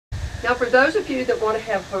Now for those of you that want to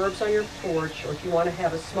have herbs on your porch, or if you want to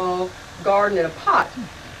have a small garden in a pot,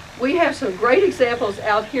 we have some great examples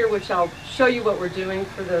out here, which I'll show you what we're doing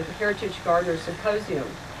for the Heritage Gardener Symposium.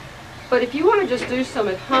 But if you want to just do some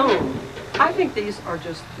at home, I think these are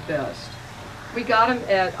just the best. We got them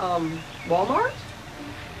at Walmart,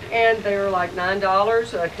 and they're like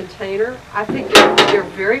 $9 a container. I think they're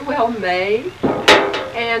very well made,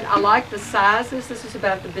 and I like the sizes. This is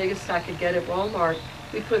about the biggest I could get at Walmart.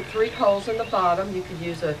 We put 3 holes in the bottom. You could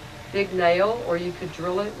use a big nail, or you could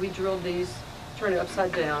drill it. We drilled these, turn it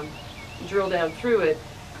upside down, drill down through it,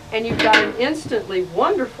 and you've got an instantly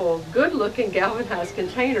wonderful, good-looking galvanized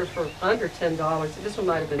container for under $10. This one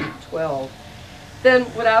might have been $12. Then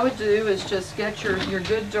what I would do is just get your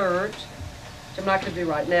good dirt, which I'm not going to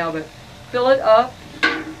do right now, but fill it up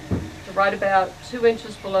to right about 2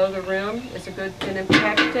 inches below the rim. It's a good, and then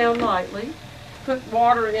pack it down lightly. Put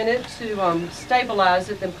water in it to stabilize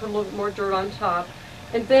it, then put a little bit more dirt on top.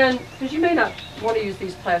 And then, because you may not want to use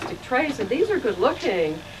these plastic trays, and these are good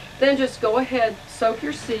looking, then just go ahead, soak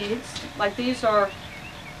your seeds. Like these are,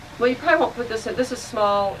 well, you probably won't put this in. This is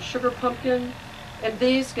small sugar pumpkin, and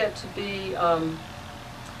these get to be,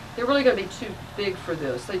 they're really going to be too big for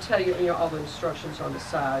this. They tell you, all the instructions on the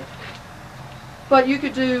side. But you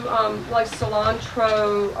could do like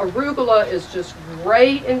cilantro. Arugula is just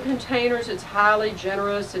great in containers. It's highly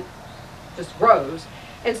generous. It just grows.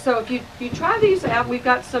 And so if you try these out, we've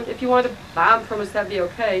got some, if you want to buy them from us, that'd be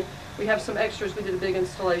okay. We have some extras. We did a big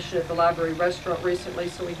installation at the library restaurant recently,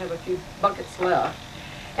 so we have a few buckets left.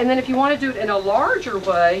 And then if you want to do it in a larger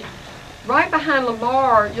way, right behind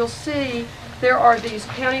Lamar, you'll see there are these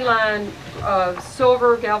county line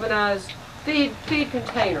silver galvanized feed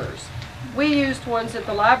containers. We used ones at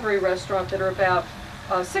the library restaurant that are about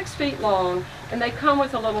 6 feet long, and they come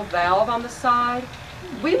with a little valve on the side.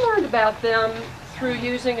 We learned about them through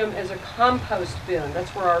using them as a compost bin.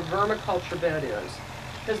 That's where our vermiculture bed is.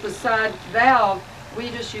 Because the side valve,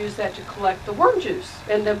 we just use that to collect the worm juice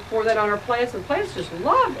and then pour that on our plants, and plants just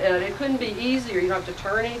love it. It couldn't be easier. You don't have to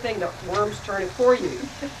turn anything. The worms turn it for you.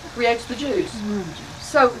 Creates the juice.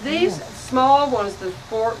 So these small ones, the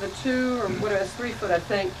 2 or whatever, it's 3 foot I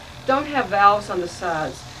think, don't have valves on the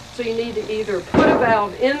sides. So you need to either put a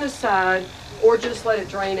valve in the side or just let it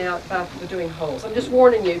drain out by doing holes. I'm just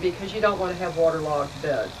warning you because you don't want to have waterlogged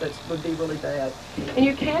beds. That would be really bad. And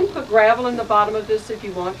you can put gravel in the bottom of this if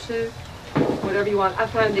you want to, whatever you want. I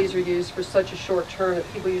find these are used for such a short term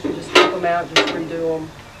that people usually just take them out and just redo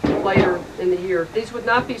them later in the year. These would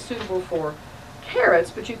not be suitable for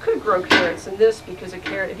carrots, but you could grow carrots in this because a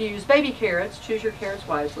carrot, if you use baby carrots, choose your carrots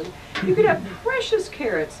wisely, you could have precious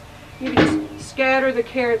carrots. You can just scatter the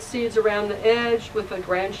carrot seeds around the edge with a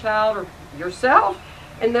grandchild or yourself,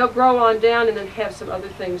 and they'll grow on down and then have some other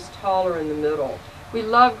things taller in the middle. We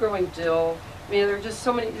love growing dill. I mean, there are just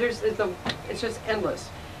so many, it's just endless.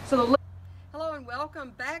 So hello and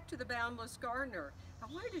welcome back to the Boundless Gardener.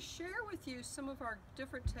 I wanted to share with you some of our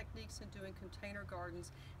different techniques in doing container gardens,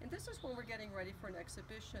 and this is when we're getting ready for an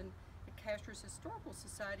exhibition at Cashiers Historical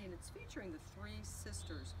Society, and it's featuring the 3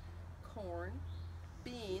 sisters: corn,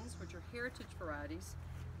 beans, which are heritage varieties,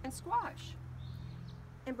 and squash.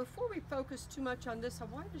 And before we focus too much on this, I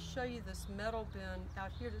wanted to show you this metal bin out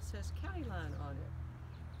here that says County Line on it.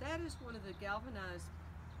 That is one of the galvanized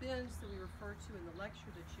bins that we referred to in the lecture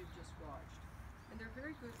that you've just watched. And they're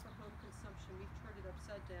very good for home consumption. We've turned it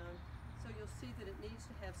upside down, so you'll see that it needs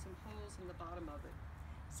to have some holes in the bottom of it.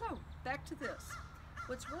 So, back to this.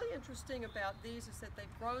 What's really interesting about these is that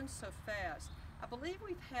they've grown so fast. I believe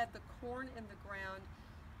we've had the corn in the ground,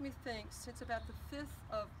 let me think, since about the 5th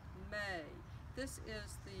of May. This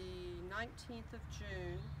is the 19th of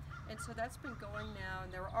June, and so that's been going now,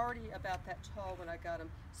 and they were already about that tall when I got them.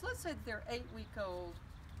 So let's say that they're 8-week-old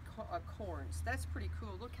corns. That's pretty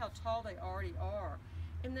cool. Look how tall they already are.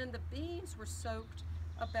 And then the beans were soaked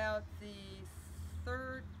about the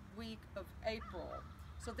 3rd week of April.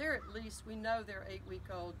 So they're at least, we know they're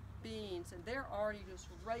 8-week-old beans, and they're already just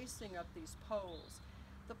racing up these poles.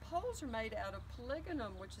 The poles are made out of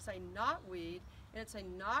polygonum, which is a knotweed, and it's a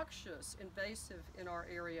noxious invasive in our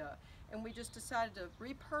area. And we just decided to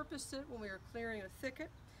repurpose it when we were clearing a thicket.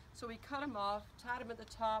 So we cut them off, tied them at the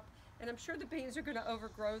top, and I'm sure the beans are going to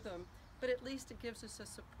overgrow them, but at least it gives us a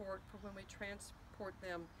support for when we transport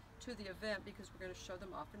them to the event, because we're going to show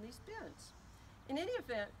them off in these bins. In any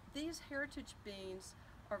event, these heritage beans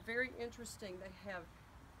are very interesting. They have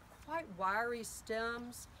quite wiry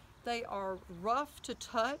stems. They are rough to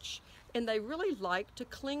touch, and they really like to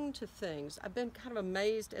cling to things. I've been kind of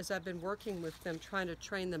amazed as I've been working with them, trying to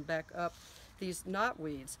train them back up these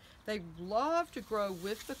knotweeds. They love to grow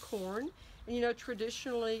with the corn, and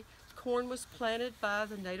traditionally corn was planted by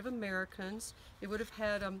the Native Americans. It would have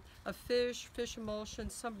had a fish emulsion,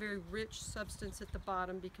 some very rich substance at the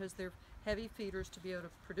bottom because they're heavy feeders to be able to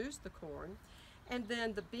produce the corn. And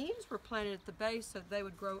then the beans were planted at the base so they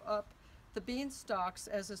would grow up the bean stalks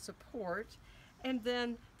as a support. And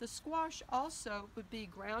then the squash also would be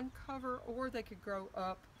ground cover, or they could grow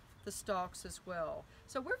up the stalks as well.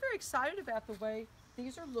 So we're very excited about the way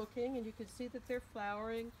these are looking, and you can see that they're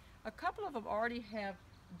flowering. A couple of them already have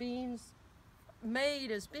beans made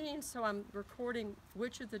as beans, so I'm recording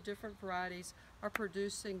which of the different varieties are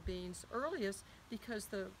producing beans earliest, because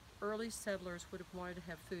the early settlers would have wanted to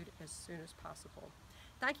have food as soon as possible.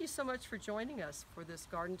 Thank you so much for joining us for this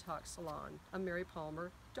Garden Talk Salon. I'm Mary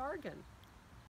Palmer Dargan.